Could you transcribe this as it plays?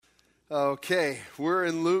Okay, we're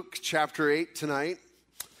in Luke chapter 8 tonight,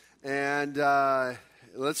 and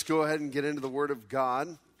let's go ahead and get into the Word of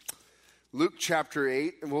God. Luke chapter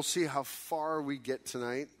 8, and we'll see how far we get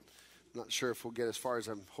tonight. I'm not sure if we'll get as far as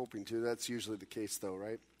I'm hoping to. That's usually the case, though,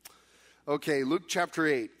 right? Okay, Luke chapter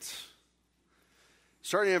 8,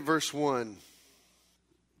 starting at verse 1.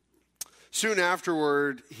 Soon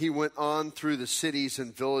afterward, he went on through the cities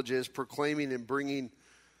and villages, proclaiming and bringing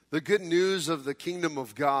the good news of the kingdom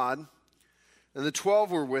of God. And the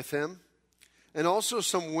 12 were with him, and also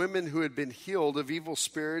some women who had been healed of evil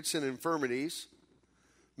spirits and infirmities.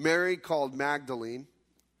 Mary called Magdalene,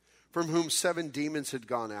 from whom 7 demons had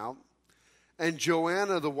gone out, and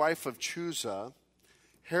Joanna, the wife of Chuza,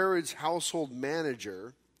 Herod's household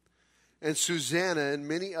manager, and Susanna and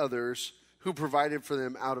many others who provided for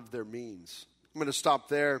them out of their means. I'm going to stop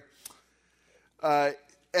there.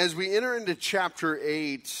 As we enter into chapter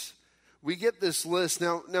 8, we get this list.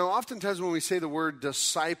 Now, oftentimes when we say the word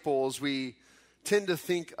disciples, we tend to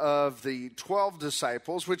think of the 12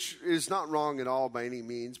 disciples, which is not wrong at all by any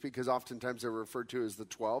means, because oftentimes they're referred to as the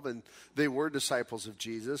 12, and they were disciples of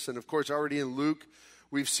Jesus. And of course, already in Luke,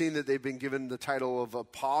 we've seen that they've been given the title of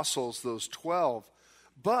apostles, those 12.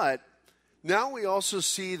 But now we also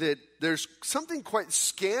see that there's something quite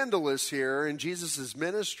scandalous here in Jesus'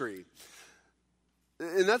 ministry.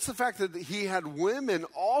 And that's the fact that he had women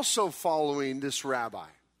also following this rabbi.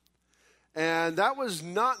 And that was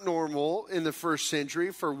not normal in the first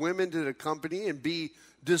century for women to accompany and be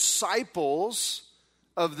disciples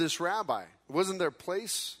of this rabbi. It wasn't their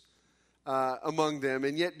place among them.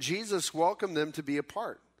 And yet Jesus welcomed them to be a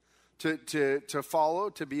part, to follow,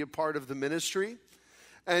 to be a part of the ministry.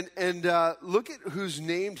 And look at who's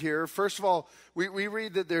named here. First of all, we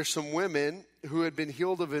read that there's some women who had been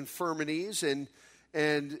healed of infirmities and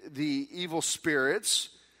the evil spirits.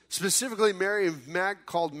 Specifically, Mary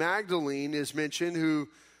called Magdalene is mentioned, who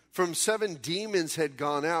from 7 demons had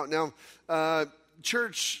gone out. Now,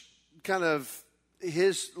 church, kind of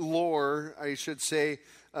his lore, I should say,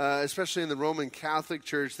 especially in the Roman Catholic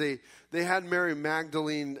Church, they had Mary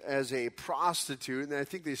Magdalene as a prostitute, and I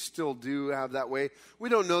think they still do have that way. We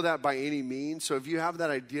don't know that by any means, so if you have that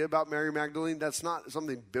idea about Mary Magdalene, that's not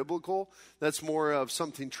something biblical. That's more of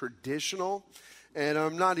something traditional. And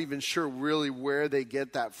I'm not even sure really where they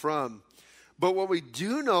get that from. But what we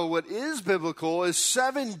do know, what is biblical, is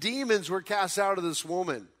 7 demons were cast out of this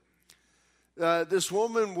woman. This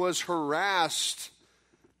woman was harassed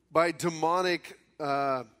by demonic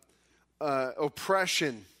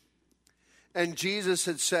oppression. And Jesus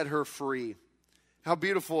had set her free. How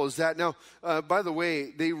beautiful is that? Now, by the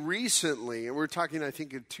way, they recently, and we're talking I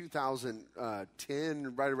think in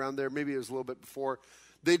 2010, right around there, maybe it was a little bit before,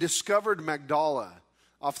 they discovered Magdala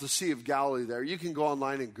off the Sea of Galilee there. You can go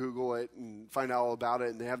online and Google it and find out all about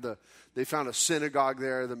it. And they found a synagogue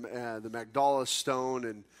there, the Magdala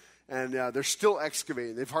stone, and they're still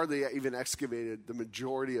excavating. They've hardly even excavated the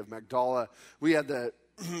majority of Magdala. We had the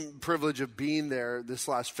privilege of being there this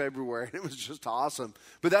last February, and it was just awesome.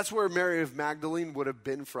 But that's where Mary of Magdalene would have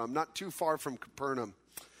been from, not too far from Capernaum.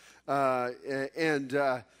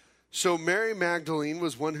 So Mary Magdalene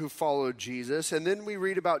was one who followed Jesus. And then we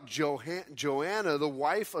read about Joanna, the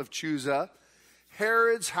wife of Chuza,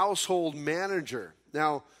 Herod's household manager.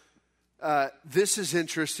 Now, this is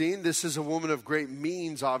interesting. This is a woman of great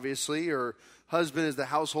means, obviously. Her husband is the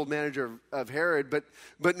household manager of Herod.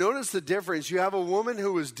 But notice the difference. You have a woman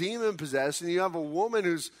who was demon-possessed, and you have a woman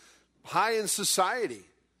who's high in society.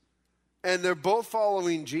 And they're both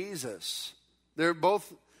following Jesus. They're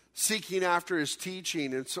both seeking after his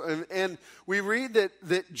teaching. And we read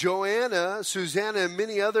that Joanna, Susanna, and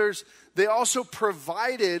many others, they also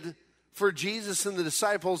provided for Jesus and the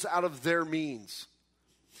disciples out of their means.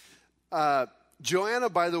 Joanna,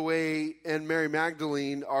 by the way, and Mary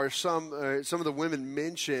Magdalene are some of the women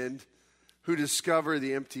mentioned who discover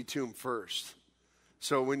the empty tomb first.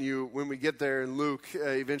 So when we get there in Luke,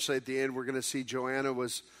 eventually at the end, we're going to see Joanna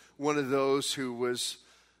was one of those who was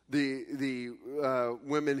the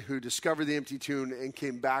women who discovered the empty tomb and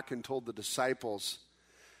came back and told the disciples.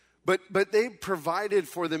 But they provided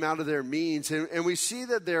for them out of their means, and we see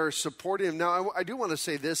that they're supporting him. Now, I do want to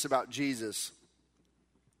say this about Jesus.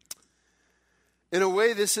 In a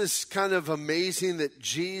way, this is kind of amazing that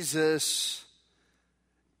Jesus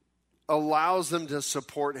allows them to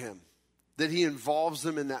support him, that he involves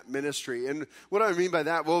them in that ministry. And what do I mean by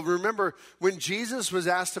that? Well, remember, when Jesus was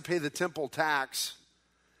asked to pay the temple tax,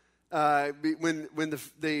 when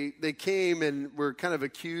they came and were kind of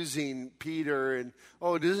accusing Peter and,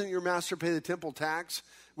 doesn't your master pay the temple tax?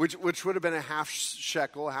 Which would have been a half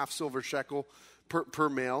silver shekel per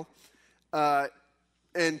male.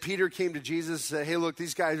 And Peter came to Jesus and said, hey, look,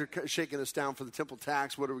 these guys are shaking us down for the temple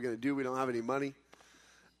tax. What are we going to do? We don't have any money.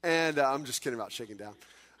 And I'm just kidding about shaking down.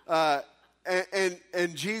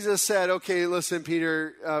 And Jesus said, okay, listen,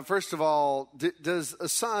 Peter, first of all, does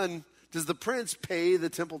the prince pay the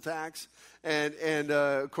temple tax? And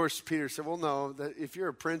of course, Peter said, well, no, if you're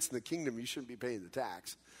a prince in the kingdom, you shouldn't be paying the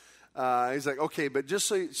tax. He's like, okay, but just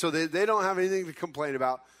so they don't have anything to complain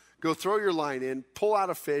about, go throw your line in, pull out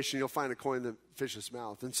a fish, and you'll find a coin in the fish's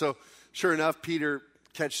mouth. And so, sure enough, Peter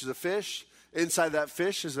catches a fish. Inside that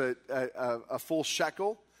fish is a full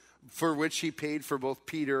shekel, for which he paid for both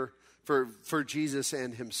Peter, for Jesus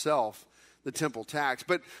and himself, the temple tax.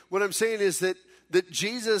 But what I'm saying is that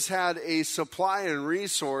Jesus had a supply and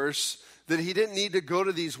resource that he didn't need to go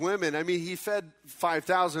to these women. I mean, he fed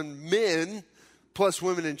 5,000 men plus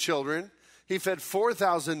women and children. He fed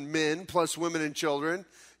 4,000 men plus women and children.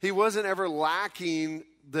 He wasn't ever lacking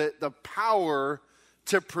the power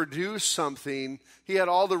to produce something. He had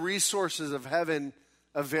all the resources of heaven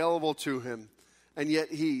available to him. And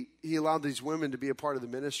yet he allowed these women to be a part of the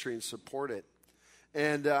ministry and support it.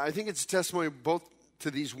 And I think it's a testimony both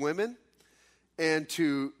to these women and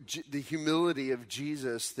to the humility of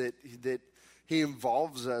Jesus that he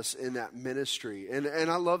involves us in that ministry. And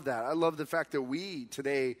I love that. I love the fact that we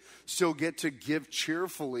today still get to give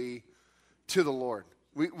cheerfully to the Lord.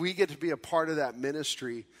 We get to be a part of that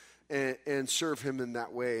ministry and serve him in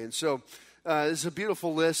that way. And so there's a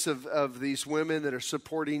beautiful list of these women that are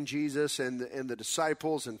supporting Jesus and the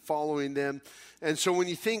disciples and following them. And so when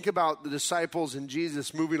you think about the disciples and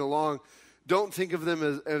Jesus moving along, don't think of them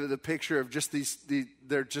as the picture of just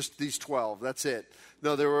they're just these 12. That's it.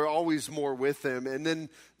 No, there were always more with them. And then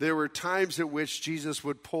there were times at which Jesus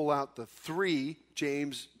would pull out the three,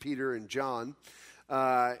 James, Peter, and John,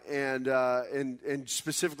 and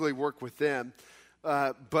specifically work with them.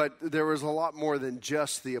 But there was a lot more than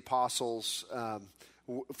just the apostles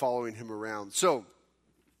following him around. So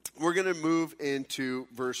we're going to move into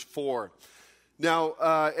verse 4. Now,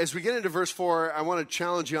 as we get into verse 4, I want to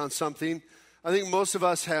challenge you on something. I think most of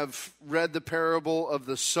us have read the parable of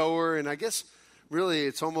the sower, and I guess really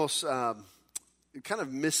it's almost kind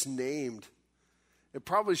of misnamed. It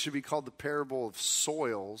probably should be called the parable of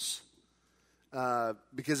soils,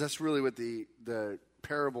 because that's really what the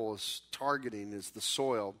parable is targeting, is the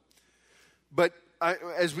soil. But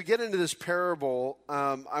as we get into this parable,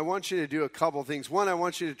 I want you to do a couple things. One, I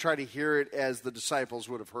want you to try to hear it as the disciples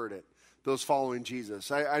would have heard it, those following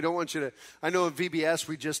Jesus. I don't want you to, I know in VBS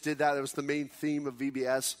we just did that. That was the main theme of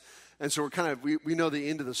VBS. And so we know the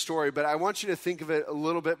end of the story, but I want you to think of it a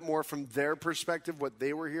little bit more from their perspective, what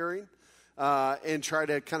they were hearing, and try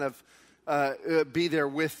to kind of be there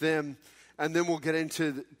with them. And then we'll get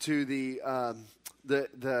into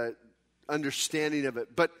the understanding of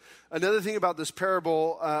it. But another thing about this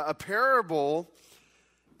parable, a parable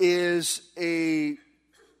is a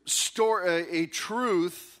story, a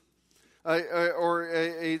truth, or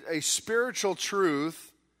a spiritual truth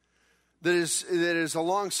that is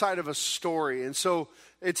alongside of a story. And so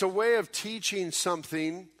it's a way of teaching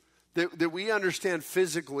something that we understand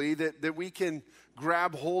physically, that we can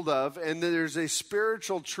grab hold of, and there's a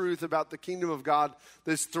spiritual truth about the kingdom of God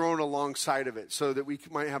that's thrown alongside of it so that we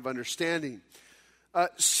might have understanding.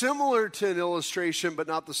 Similar to an illustration, but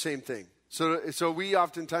not the same thing. So we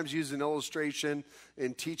oftentimes use an illustration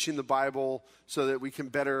in teaching the Bible so that we can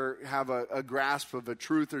better have a grasp of a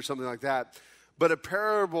truth or something like that. But a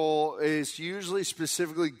parable is usually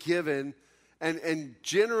specifically given, and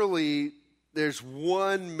generally there's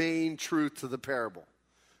one main truth to the parable.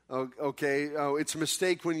 Okay, it's a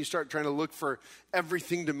mistake when you start trying to look for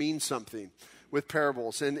everything to mean something with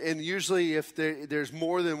parables. And usually if there's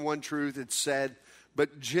more than one truth, it's said,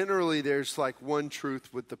 but generally there's like one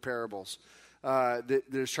truth with the parables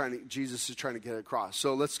that Jesus is trying to get across.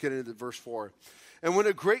 So let's get into verse 4. And when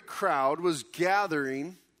a great crowd was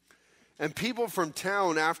gathering, and people from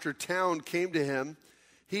town after town came to him,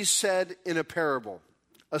 he said in a parable,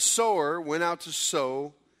 a sower went out to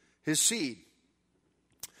sow his seed.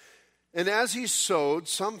 And as he sowed,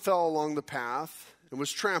 some fell along the path and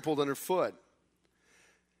was trampled underfoot.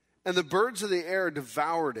 And the birds of the air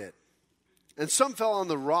devoured it. And some fell on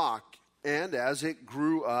the rock, and as it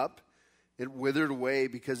grew up, it withered away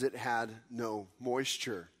because it had no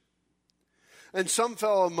moisture. And some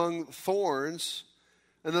fell among thorns,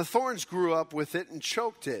 and the thorns grew up with it and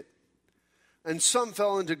choked it. And some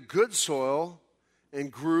fell into good soil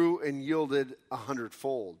and grew and yielded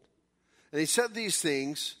 100-fold. And he said these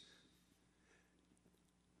things.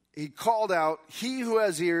 He called out, "He who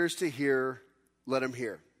has ears to hear, let him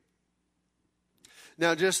hear."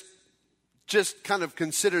 Now just just kind of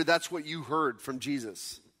consider that's what you heard from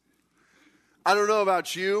Jesus. I don't know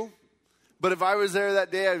about you, but if I was there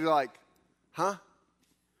that day, I'd be like, huh?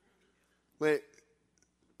 Wait,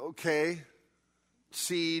 okay,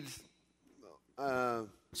 seed,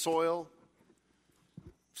 soil,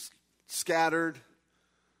 scattered.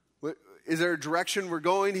 Is there a direction we're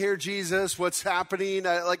going here, Jesus? What's happening?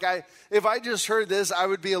 If I just heard this, I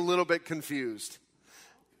would be a little bit confused.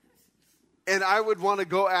 And I would want to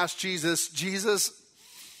go ask Jesus,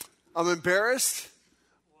 I'm embarrassed.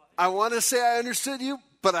 I want to say I understood you,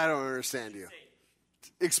 but I don't understand you.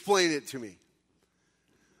 Explain it to me.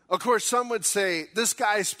 Of course, some would say, this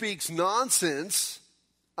guy speaks nonsense.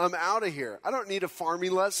 I'm out of here. I don't need a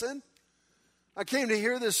farming lesson. I came to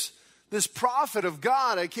hear this prophet of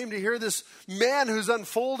God. I came to hear this man who's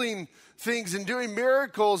unfolding things and doing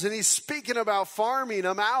miracles, and he's speaking about farming.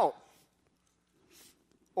 I'm out.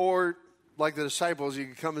 Or, like the disciples, you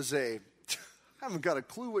could come and say, I haven't got a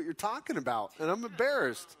clue what you're talking about, and I'm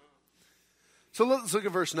embarrassed. So let's look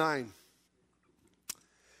at verse 9.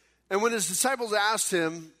 And when his disciples asked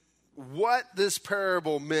him what this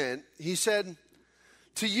parable meant, he said,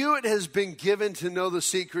 to you it has been given to know the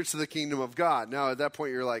secrets of the kingdom of God. Now at that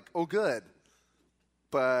point you're like, oh good.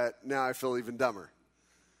 But now I feel even dumber.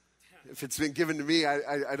 If it's been given to me,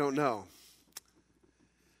 I don't know.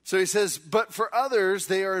 So he says, but for others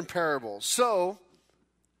they are in parables. So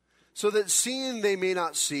that seeing they may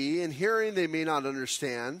not see, and hearing they may not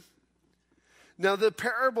understand. Now the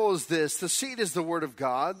parable is this: the seed is the word of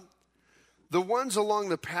God. The ones along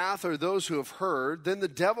the path are those who have heard. Then the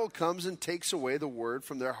devil comes and takes away the word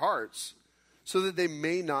from their hearts, so that they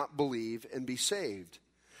may not believe and be saved.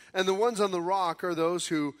 And the ones on the rock are those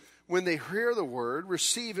who, when they hear the word,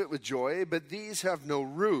 receive it with joy, but these have no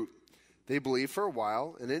root. They believe for a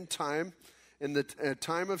while, and in the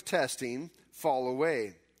time of testing, fall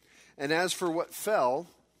away. And as for what fell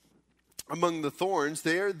among the thorns,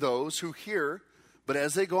 they are those who hear, but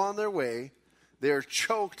as they go on their way, they are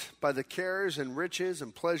choked by the cares and riches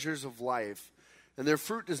and pleasures of life, and their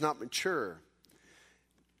fruit does not mature.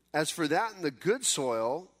 As for that in the good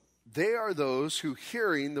soil, they are those who,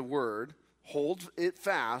 hearing the word, hold it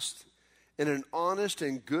fast in an honest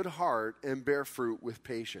and good heart and bear fruit with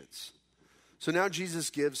patience. So now Jesus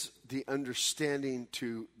gives the understanding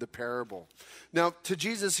to the parable. Now to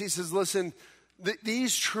Jesus, he says, listen,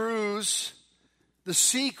 these truths, the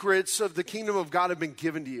secrets of the kingdom of God have been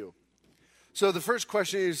given to you. So the first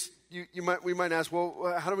question is, we might ask,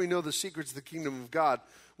 well, how do we know the secrets of the kingdom of God?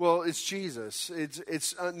 Well, it's Jesus.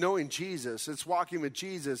 It's knowing Jesus. It's walking with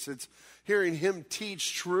Jesus. It's hearing him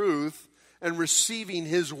teach truth and receiving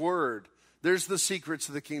his word. There's the secrets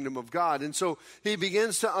of the kingdom of God. And so he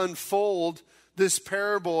begins to unfold this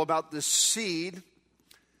parable about this seed.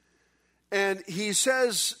 And he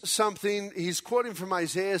says something, he's quoting from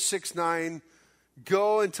Isaiah 6:9.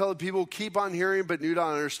 Go and tell the people, keep on hearing but do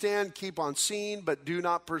not understand, keep on seeing but do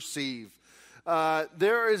not perceive.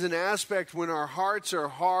 There is an aspect when our hearts are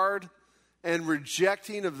hard and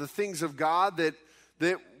rejecting of the things of God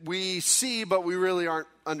that we see but we really aren't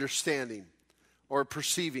understanding or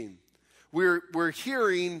perceiving. We're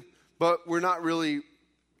hearing but we're not really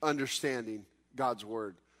understanding God's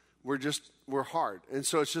word. We're hard. And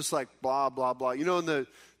so it's just like blah, blah, blah. You know in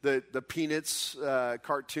the Peanuts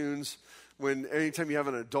cartoons, when anytime you have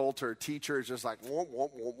an adult or a teacher, it's just like, womp, womp,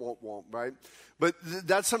 womp, womp, womp, right? But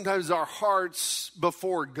that's sometimes our hearts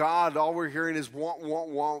before God. All we're hearing is womp,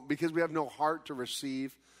 womp, womp, because we have no heart to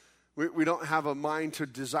receive. We don't have a mind to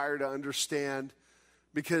desire to understand,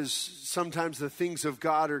 because sometimes the things of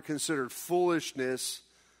God are considered foolishness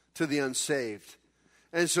to the unsaved.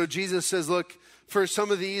 And so Jesus says, look, for some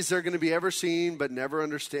of these, they're going to be ever seeing but never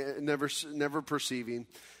understand, never perceiving,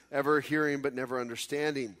 ever hearing but never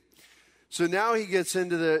understanding. So now he gets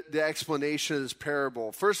into the explanation of this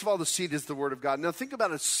parable. First of all, the seed is the word of God. Now think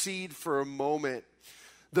about a seed for a moment.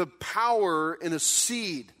 The power in a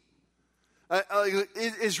seed.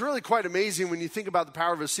 It's really quite amazing when you think about the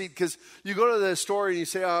power of a seed, because you go to the store and you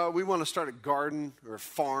say, we want to start a garden or a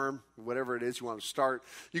farm, whatever it is you want to start.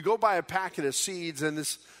 You go buy a packet of seeds, and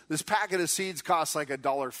this packet of seeds costs like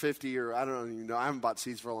 $1.50, or I don't even know. I haven't bought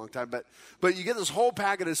seeds for a long time, but you get this whole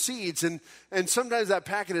packet of seeds, and sometimes that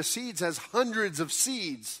packet of seeds has hundreds of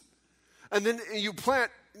seeds. And then you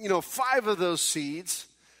plant, 5 of those seeds,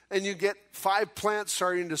 and you get 5 plants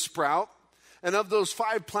starting to sprout. And of those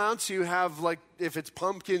 5 plants, you have, like, if it's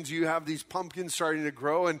pumpkins, you have these pumpkins starting to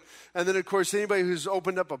grow. And then, of course, anybody who's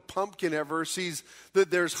opened up a pumpkin ever sees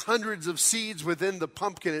that there's hundreds of seeds within the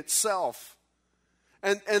pumpkin itself.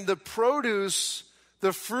 And the produce,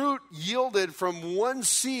 the fruit yielded from one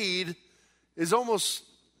seed is almost,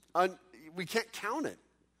 we can't count it.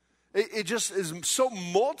 It just is so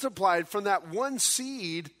multiplied from that one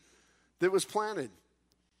seed that was planted.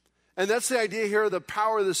 And that's the idea here of the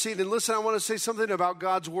power of the seed. And listen, I want to say something about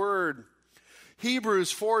God's word.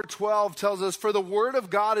 Hebrews 4:12 tells us, "For the word of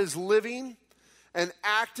God is living and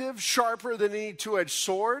active, sharper than any two-edged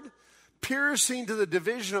sword, piercing to the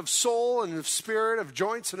division of soul and of spirit, of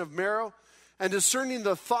joints and of marrow, and discerning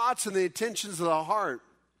the thoughts and the intentions of the heart."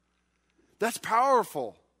 That's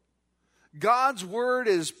powerful. God's word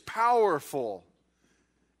is powerful.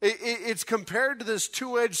 It's compared to this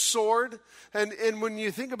two-edged sword. And when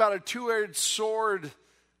you think about a two-edged sword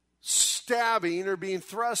stabbing or being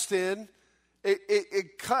thrust in,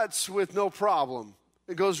 it cuts with no problem.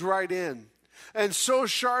 It goes right in. And so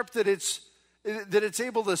sharp that it's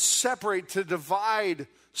able to separate, to divide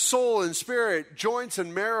soul and spirit, joints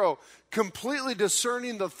and marrow, completely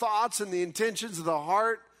discerning the thoughts and the intentions of the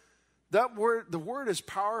heart. The word is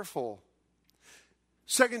powerful.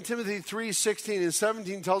 2 Timothy 3:16 and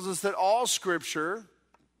 17 tells us that all Scripture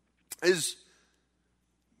is,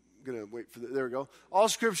 there we go. All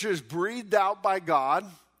Scripture is breathed out by God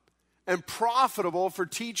and profitable for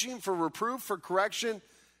teaching, for reproof, for correction,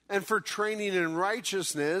 and for training in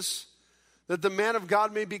righteousness, that the man of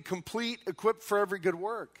God may be complete, equipped for every good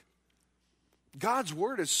work. God's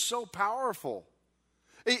word is so powerful.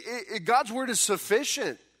 God's word is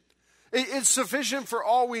sufficient. It's sufficient for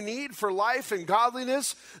all we need for life and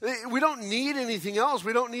godliness. We don't need anything else.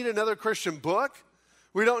 We don't need another Christian book.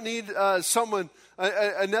 We don't need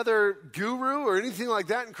another guru or anything like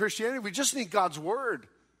that in Christianity. We just need God's word.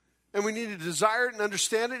 And we need to desire it and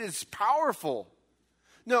understand it. It's powerful.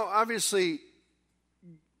 No, obviously,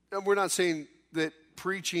 we're not saying that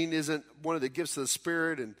preaching isn't one of the gifts of the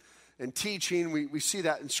Spirit and teaching. We see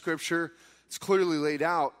that in Scripture. It's clearly laid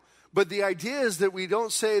out. But the idea is that we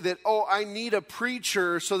don't say that, I need a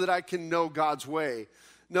preacher so that I can know God's way.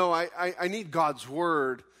 No, I need God's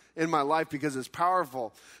word in my life because it's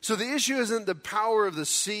powerful. So the issue isn't the power of the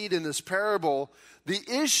seed in this parable. The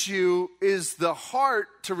issue is the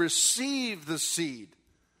heart to receive the seed.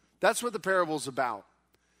 That's what the parable's about,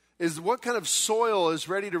 is what kind of soil is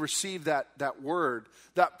ready to receive that word,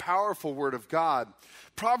 that powerful word of God.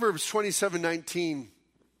 Proverbs 27:19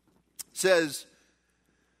 says,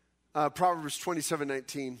 Proverbs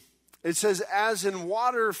 27:19. It says, as in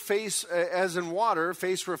water, face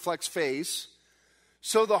reflects face,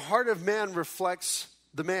 so the heart of man reflects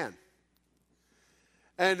the man.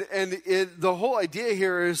 And the whole idea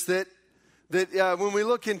here is that when we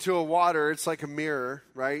look into a water, it's like a mirror,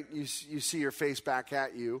 right? You see your face back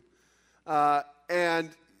at you. And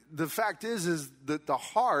the fact is that the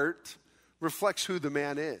heart reflects who the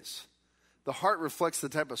man is. The heart reflects the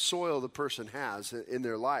type of soil the person has in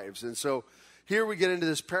their lives. And so here we get into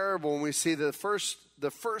this parable and we see the first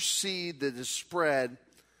seed that is spread.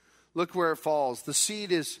 Look where it falls. The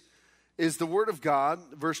seed is the word of God.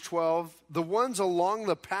 Verse 12, the ones along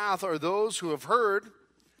the path are those who have heard.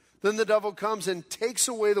 Then the devil comes and takes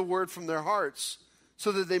away the word from their hearts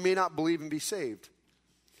so that they may not believe and be saved.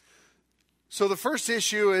 So the first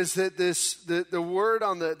issue is that the word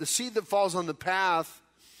on the seed that falls on the path,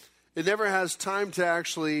 it never has time to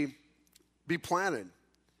actually be planted.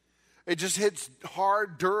 It just hits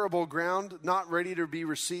hard, durable ground, not ready to be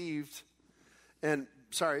received. And,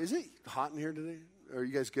 sorry, is it hot in here today? Are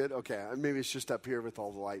you guys good? Okay, maybe it's just up here with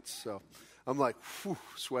all the lights. So I'm like,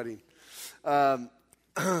 sweating.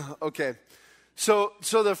 Okay, so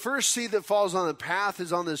the first seed that falls on the path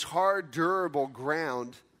is on this hard, durable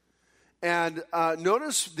ground. And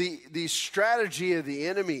notice the strategy of the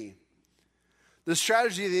enemy. The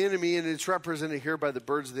strategy of the enemy, and it's represented here by the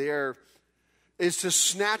birds of the air, is to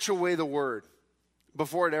snatch away the word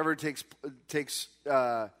before it ever takes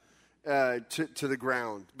to the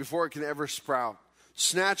ground, before it can ever sprout.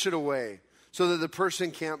 Snatch it away so that the person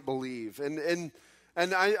can't believe. And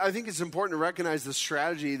I think it's important to recognize the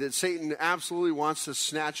strategy that Satan absolutely wants to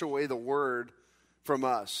snatch away the word from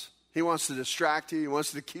us. He wants to distract you. He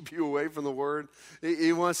wants to keep you away from the word.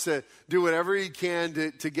 He wants to do whatever he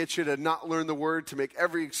can to get you to not learn the word, to make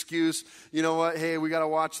every excuse. You know what? Hey, we got to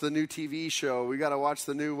watch the new TV show. We got to watch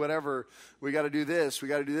the new whatever. We got to do this. We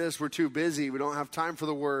got to do this. We're too busy. We don't have time for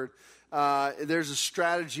the word. There's a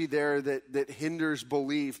strategy there that hinders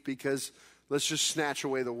belief because let's just snatch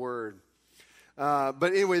away the word.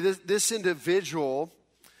 But anyway, this individual,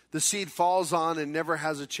 the seed falls on and never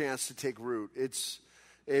has a chance to take root. It's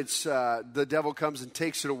the devil comes and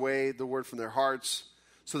takes it away, the word from their hearts,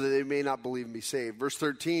 so that they may not believe and be saved. Verse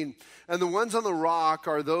 13, and the ones on the rock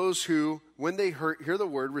are those who, when they hear the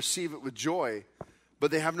word, receive it with joy,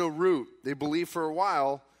 but they have no root. They believe for a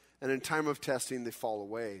while, and in time of testing, they fall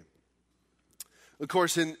away. Of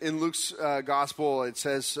course, in Luke's gospel, it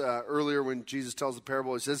says earlier when Jesus tells the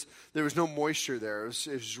parable, it says there was no moisture there. It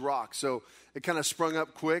was rock. So it kind of sprung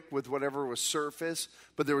up quick with whatever was surface,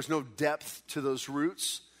 but there was no depth to those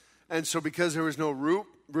roots. And so because there was no root,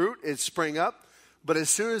 it sprang up. But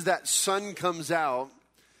as soon as that sun comes out,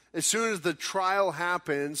 as soon as the trial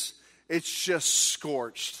happens, it's just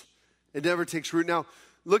scorched. It never takes root. Now,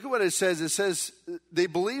 look at what it says. It says, they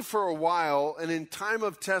believe for a while, and in time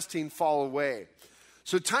of testing fall away.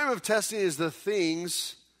 So time of testing is the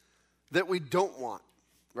things that we don't want,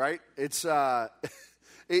 right? It's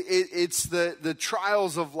it's the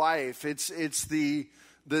trials of life. It's the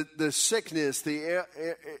sickness, the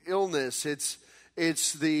illness. It's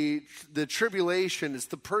the tribulation. It's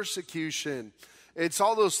the persecution. It's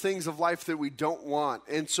all those things of life that we don't want.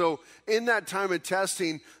 And so in that time of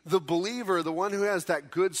testing, the believer, the one who has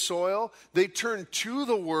that good soil, they turn to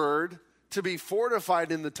the Word to be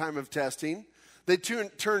fortified in the time of testing. They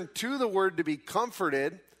turn to the Word to be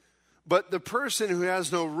comforted. But the person who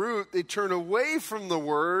has no root, they turn away from the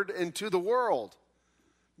Word and to the world.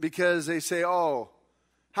 Because they say, oh,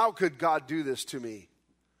 how could God do this to me?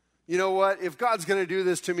 You know what? If God's going to do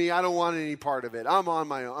this to me, I don't want any part of it. I'm on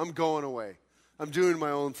my own. I'm going away. I'm doing my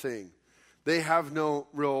own thing. They have no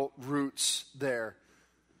real roots there.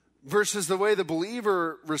 Versus the way the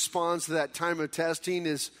believer responds to that time of testing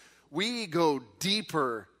is we go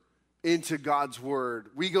deeper into God's Word.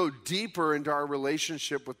 We go deeper into our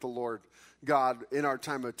relationship with the Lord God in our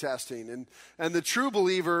time of testing. And the true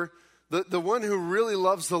believer, the one who really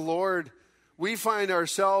loves the Lord, we find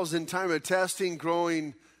ourselves in time of testing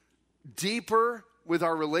growing deeper with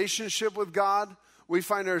our relationship with God. We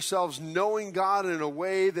find ourselves knowing God in a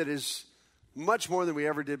way that is much more than we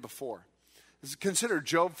ever did before. Consider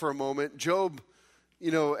Job for a moment. Job,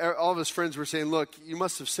 all of his friends were saying, look, you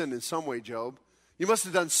must have sinned in some way, Job. You must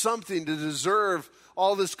have done something to deserve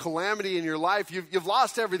all this calamity in your life. You've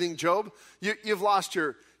lost everything, Job. You've lost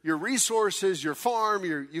your resources, your farm.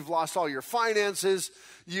 You've lost all your finances.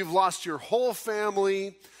 You've lost your whole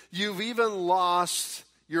family. You've even lost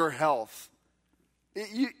your health.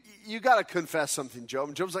 You got to confess something, Job.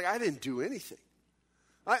 And Job's like, I didn't do anything.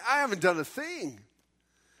 I haven't done a thing.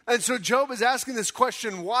 And so Job is asking this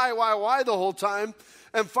question, why the whole time.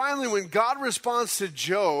 And finally, when God responds to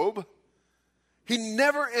Job, he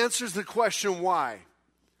never answers the question why.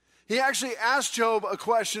 He actually asks Job a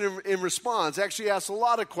question in response. Actually asks a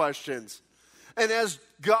lot of questions. And as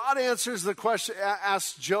God answers the question,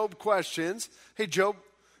 asks Job questions. Hey, Job,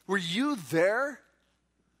 were you there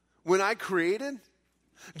when I created?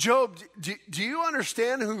 Job, do you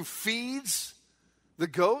understand who feeds the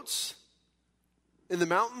goats in the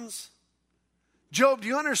mountains? Job, do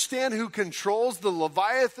you understand who controls the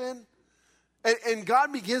Leviathan? And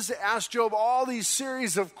God begins to ask Job all these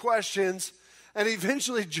series of questions. And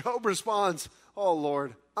eventually Job responds, oh,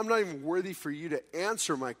 Lord, I'm not even worthy for you to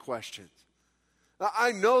answer my questions.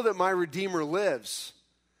 I know that my Redeemer lives.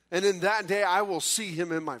 And in that day I will see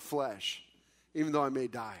him in my flesh, even though I may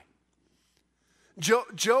die.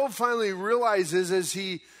 Job finally realizes as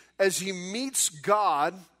he meets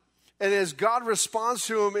God and as God responds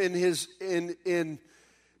to him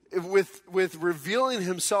with revealing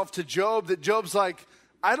himself to Job, that Job's like,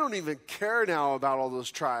 I don't even care now about all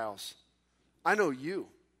those trials. I know you.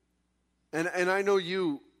 And I know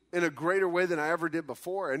you in a greater way than I ever did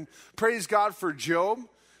before. And praise God for Job,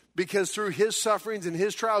 because through his sufferings and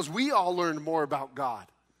his trials, we all learned more about God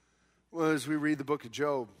as we read the book of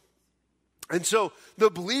Job. And so the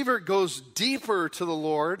believer goes deeper to the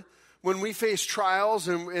Lord when we face trials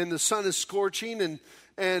and the sun is scorching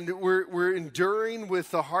and we're enduring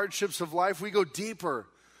with the hardships of life. We go deeper.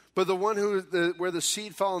 But the one where the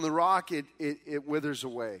seed fell on the rock, it withers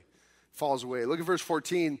away, falls away. Look at verse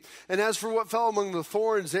 14. And as for what fell among the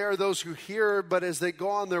thorns, they are those who hear, but as they go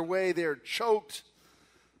on their way, they are choked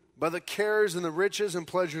by the cares and the riches and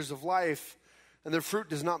pleasures of life, and their fruit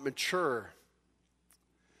does not mature.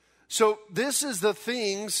 So this is the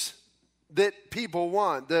things that people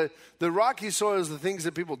want. The rocky soil is the things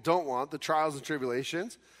that people don't want, the trials and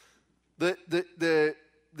tribulations. The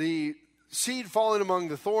seed falling among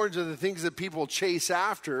the thorns are the things that people chase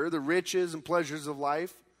after, the riches and pleasures of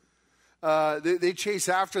life. They chase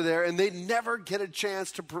after there, and they never get a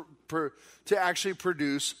chance to actually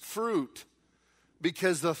produce fruit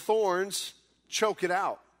because the thorns choke it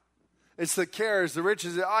out. It's the cares, the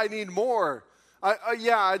riches. I need more.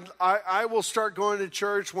 I will start going to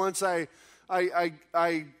church once I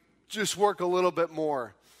just work a little bit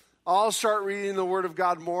more. I'll start reading the Word of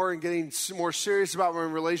God more and getting more serious about my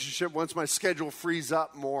relationship once my schedule frees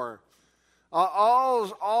up more.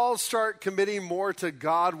 I'll start committing more to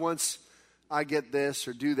God once I get this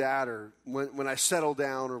or do that, or when I settle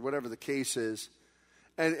down, or whatever the case is.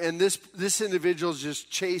 And this individual is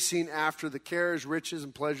just chasing after the cares, riches,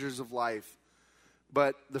 and pleasures of life.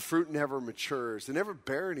 But the fruit never matures. They never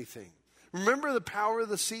bear anything. Remember the power of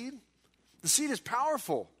the seed? The seed is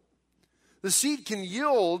powerful. The seed can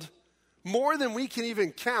yield more than we can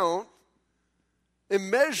even count.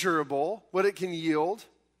 Immeasurable what it can yield.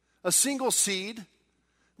 A single seed,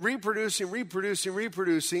 reproducing.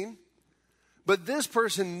 But this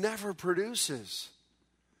person never produces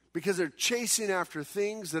because they're chasing after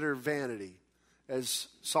things that are vanity. As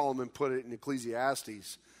Solomon put it in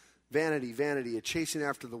Ecclesiastes, vanity, vanity, a chasing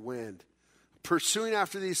after the wind. Pursuing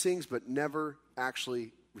after these things, but never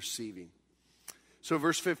actually receiving. So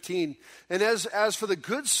verse 15, and as for the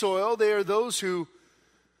good soil, they are those who,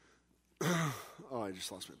 I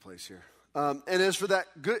just lost my place here. And as for that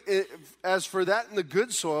in the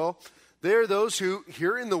good soil, they are those who,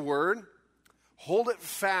 hearing the word, hold it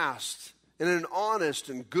fast in an honest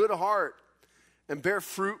and good heart, and bear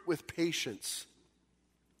fruit with patience.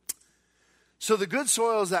 So the good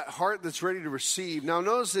soil is that heart that's ready to receive. Now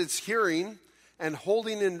notice it's hearing and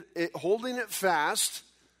holding it fast,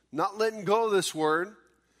 not letting go of this word,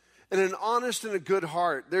 and an honest and a good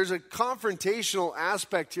heart. There's a confrontational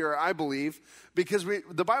aspect here, I believe, because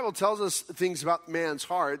the Bible tells us things about man's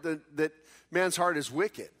heart, that man's heart is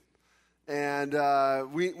wicked. And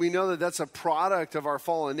we know that that's a product of our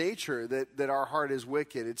fallen nature, that our heart is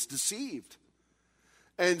wicked. It's deceived.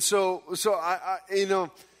 And so I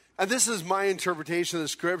and this is my interpretation of the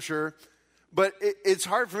scripture, but it's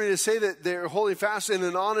hard for me to say that they're holding fast in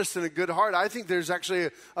an honest and a good heart. I think there's actually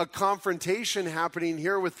a confrontation happening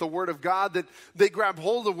here with the word of God, that they grab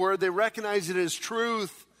hold of the word, they recognize it as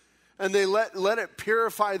truth, and they let it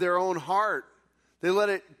purify their own heart. They let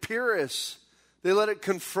it pierce. They let it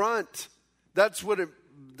confront. That's what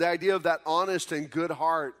the idea of that honest and good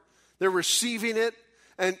heart. They're receiving it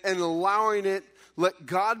and allowing it. Let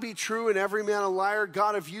God be true and every man a liar.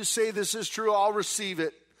 God, if you say this is true, I'll receive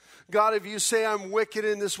it. God, if you say I'm wicked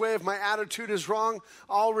in this way, if my attitude is wrong,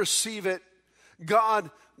 I'll receive it.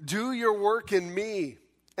 God, do your work in me.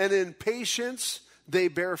 And in patience, they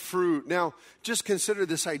bear fruit. Now, just consider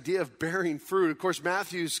this idea of bearing fruit. Of course,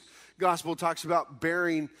 Matthew's gospel talks about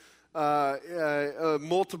bearing a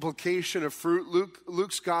multiplication of fruit.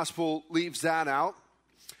 Luke's gospel leaves that out.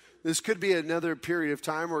 This could be another period of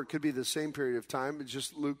time, or it could be the same period of time. It's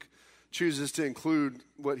just Luke chooses to include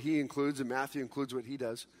what he includes, and Matthew includes what he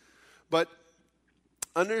does. But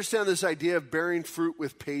understand this idea of bearing fruit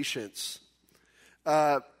with patience.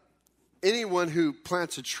 Anyone who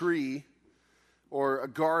plants a tree or a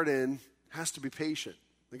garden has to be patient.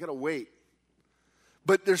 They got to wait.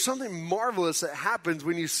 But there's something marvelous that happens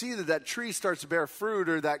when you see that tree starts to bear fruit,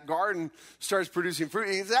 or that garden starts producing fruit.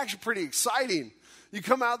 It's actually pretty exciting. You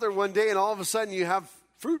come out there one day and all of a sudden you have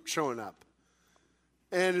fruit showing up.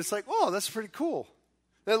 And it's like, oh, that's pretty cool.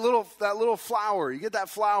 That little flower, you get that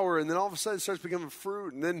flower, and then all of a sudden it starts becoming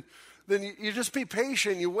fruit. And then you just be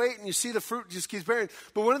patient, you wait, and you see the fruit just keeps bearing.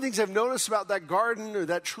 But one of the things I've noticed about that garden or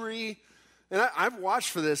that tree, and I've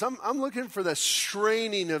watched for this, I'm looking for the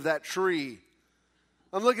straining of that tree.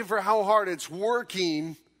 I'm looking for how hard it's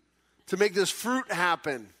working to make this fruit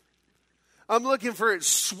happen. I'm looking for it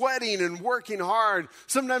sweating and working hard.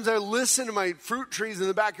 Sometimes I listen to my fruit trees in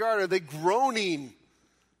the backyard. Are they groaning?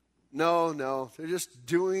 No. They're just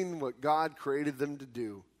doing what God created them to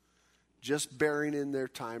do. Just bearing in their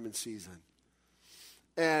time and season.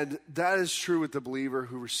 And that is true with the believer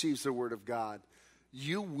who receives the word of God.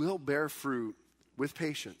 You will bear fruit with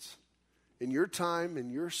patience. In your time, in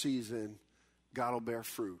your season, God will bear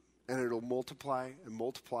fruit. And it'll multiply and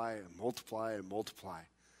multiply and multiply and multiply.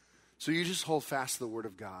 So you just hold fast to the word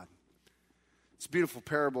of God. It's a beautiful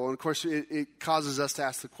parable. And of course, it causes us to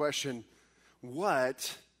ask the question,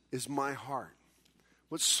 what is my heart?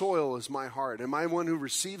 What soil is my heart? Am I one who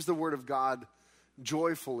receives the word of God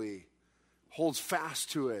joyfully, holds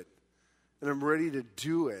fast to it, and I'm ready to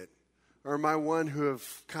do it? Or am I one who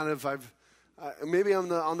have maybe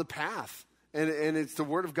I'm on the path, and it's the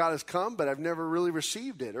word of God has come, but I've never really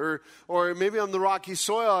received it. Or maybe I'm the rocky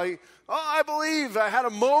soil. I believe. I had a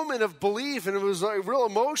moment of belief, and it was like real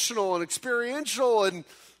emotional and experiential, and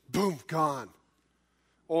boom, gone.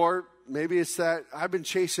 Or maybe it's that I've been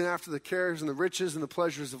chasing after the cares and the riches and the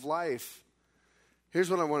pleasures of life. Here's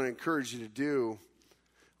what I want to encourage you to do.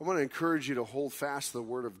 I want to encourage you to hold fast to the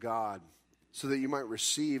word of God so that you might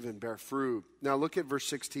receive and bear fruit. Now look at verse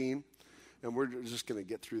 16. And we're just going to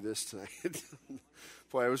get through this tonight.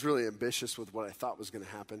 Boy, I was really ambitious with what I thought was going to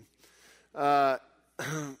happen.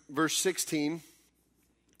 Verse 16.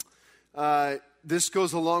 This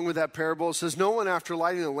goes along with that parable. It says, no one after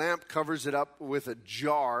lighting a lamp covers it up with a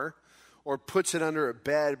jar or puts it under a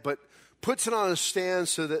bed, but puts it on a stand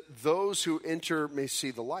so that those who enter may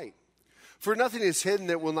see the light. For nothing is hidden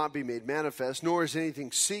that will not be made manifest, nor is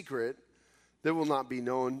anything secret that will not be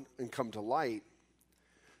known and come to light.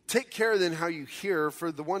 Take care then how you hear,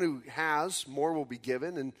 for the one who has, more will be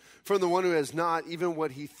given, and from the one who has not, even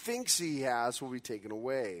what he thinks he has will be taken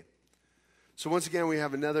away. So once again, we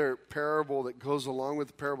have another parable that goes along with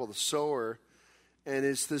the parable of the sower, and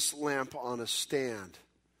it's this lamp on a stand.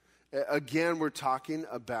 Again, we're talking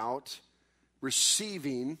about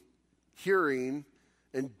receiving, hearing,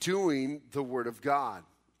 and doing the Word of God.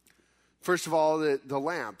 First of all, the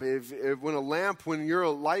lamp. When your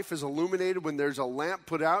life is illuminated, when there's a lamp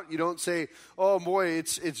put out, you don't say, oh boy,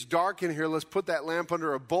 it's dark in here, let's put that lamp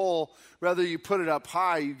under a bowl. Rather, you put it up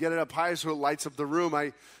high. You get it up high so it lights up the room.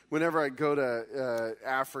 Whenever I go to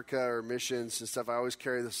Africa or missions and stuff, I always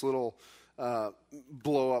carry this little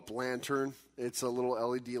blow-up lantern. It's a little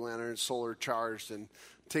LED lantern, solar charged, and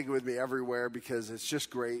take it with me everywhere because it's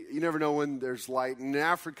just great. You never know when there's light. In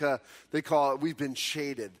Africa, they call it, we've been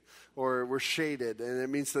shaded, or we're shaded, and it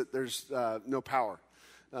means that there's no power.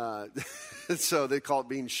 So they call it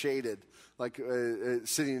being shaded, like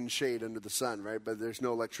sitting in shade under the sun, right? But there's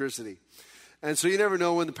no electricity. And so you never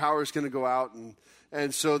know when the power is going to go out.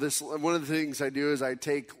 And so one of the things I do is I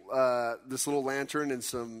take this little lantern and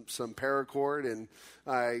some paracord, and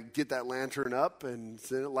I get that lantern up, and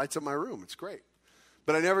then it lights up my room. It's great.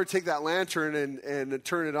 But I never take that lantern and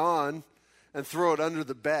turn it on and throw it under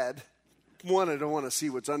the bed. One, I don't want to see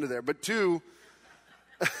what's under there. But two,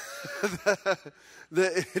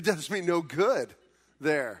 it does me no good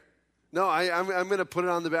there. No, I'm going to put it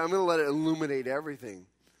on the bed. I'm going to let it illuminate everything.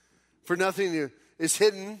 For nothing is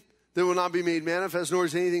hidden that will not be made manifest, nor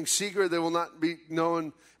is anything secret that will not be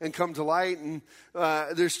known and come to light. And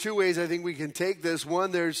there's two ways I think we can take this.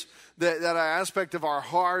 One, there's that aspect of our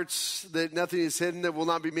hearts, that nothing is hidden that will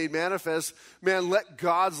not be made manifest. Man, let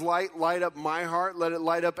God's light up my heart. Let it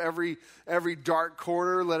light up every dark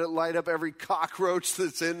corner. Let it light up every cockroach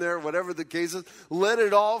that's in there, whatever the case is. Let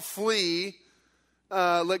it all flee.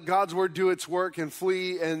 Let God's word do its work and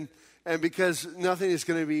flee. And because nothing is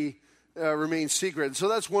going to be remain secret. And so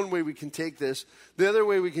that's one way we can take this. The other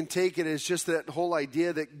way we can take it is just that whole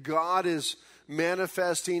idea that God is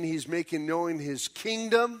manifesting. He's making known his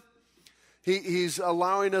kingdom. He's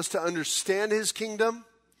allowing us to understand his kingdom.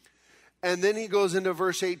 And then he goes into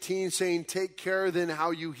verse 18 saying, take care then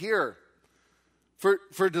how you hear. For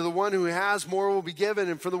to the one who has, more will be given.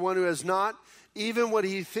 And for the one who has not, even what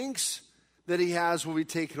he thinks that he has will be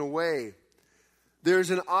taken away. There's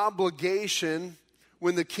an obligation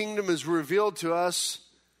when the kingdom is revealed to us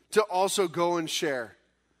to also go and share,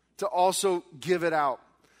 to also give it out.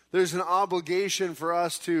 There's an obligation for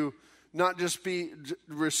us to not just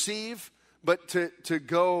receive, but to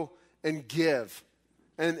go and give,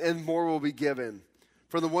 and more will be given.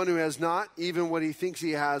 For the one who has not, even what he thinks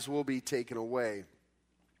he has will be taken away.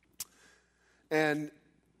 And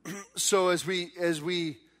so as we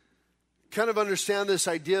kind of understand this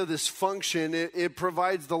idea, this function, it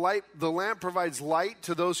provides the light. The lamp provides light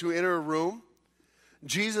to those who enter a room.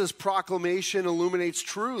 Jesus' proclamation illuminates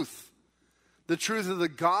truth, the truth of the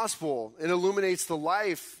gospel. It illuminates the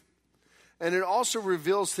life. And it also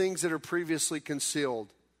reveals things that are previously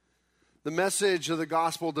concealed. The message of the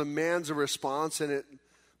gospel demands a response, and it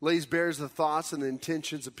lays bare the thoughts and the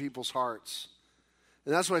intentions of people's hearts.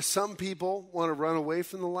 And that's why some people want to run away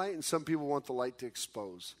from the light, and some people want the light to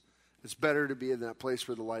expose. It's better to be in that place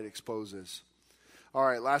where the light exposes. All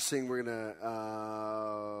right, last thing we don't have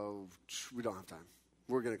time.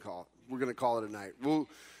 We're going to call it. We're going to call it a night.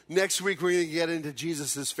 Next week we're going to get into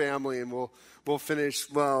Jesus' family, and we'll finish,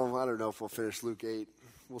 well, I don't know if we'll finish Luke 8.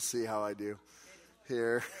 We'll see how I do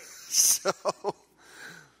here. So,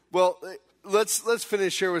 well, let's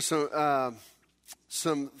finish here with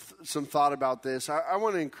some thought about this. I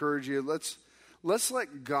want to encourage you. Let's let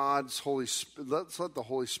let's let the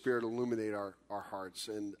Holy Spirit illuminate our hearts.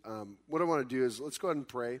 And what I want to do is let's go ahead and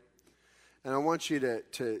pray. And I want you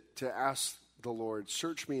to ask the Lord,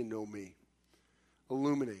 search me and know me.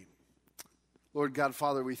 Illuminate. Lord God,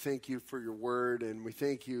 Father, we thank you for your word. And we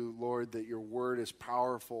thank you, Lord, that your word is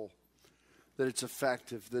powerful, that it's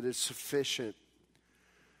effective, that it's sufficient,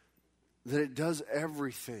 that it does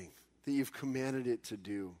everything that you've commanded it to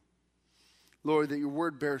do. Lord, that your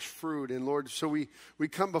word bears fruit. And Lord, so we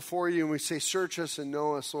come before you and we say, search us and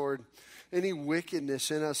know us, Lord. Any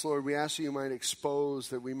wickedness in us, Lord, we ask that you might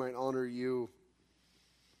expose, that we might honor you.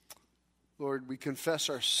 Lord, we confess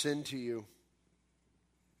our sin to you.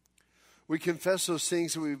 We confess those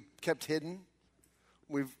things that we've kept hidden.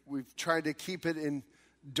 We've tried to keep it in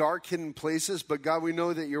dark, hidden places, but God, we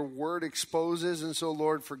know that your word exposes, and so,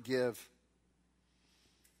 Lord, forgive.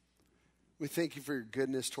 We thank you for your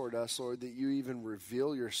goodness toward us, Lord, that you even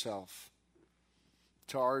reveal yourself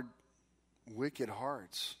to our wicked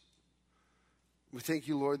hearts. We thank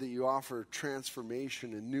you, Lord, that you offer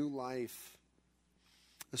transformation and new life,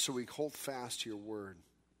 and so we hold fast to your word.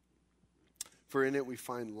 For in it we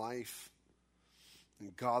find life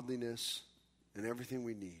and godliness and everything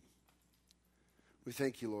we need. We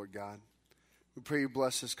thank you, Lord God. We pray you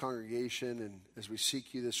bless this congregation, and as we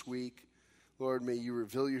seek you this week, Lord, may you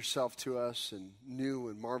reveal yourself to us in new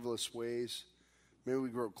and marvelous ways. May we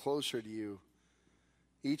grow closer to you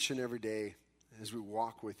each and every day as we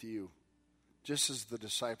walk with you. Just as the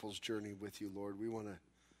disciples journeyed with you, Lord, we want to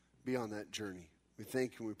be on that journey. We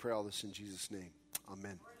thank you and we pray all this in Jesus' name.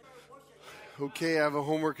 Amen. Okay, I have a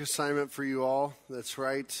homework assignment for you all. That's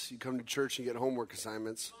right. You come to church and get homework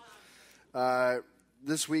assignments.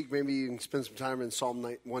 This week, maybe you can spend some time in Psalm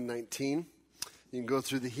 119. You can go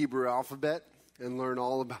through the Hebrew alphabet and learn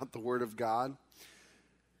all about the Word of God.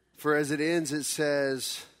 For as it ends, it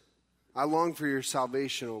says, I long for your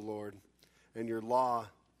salvation, O Lord, and your law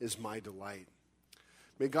is my delight.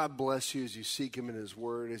 May God bless you as you seek him in his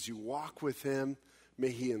word. As you walk with him, may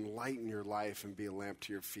he enlighten your life and be a lamp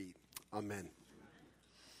to your feet. Amen.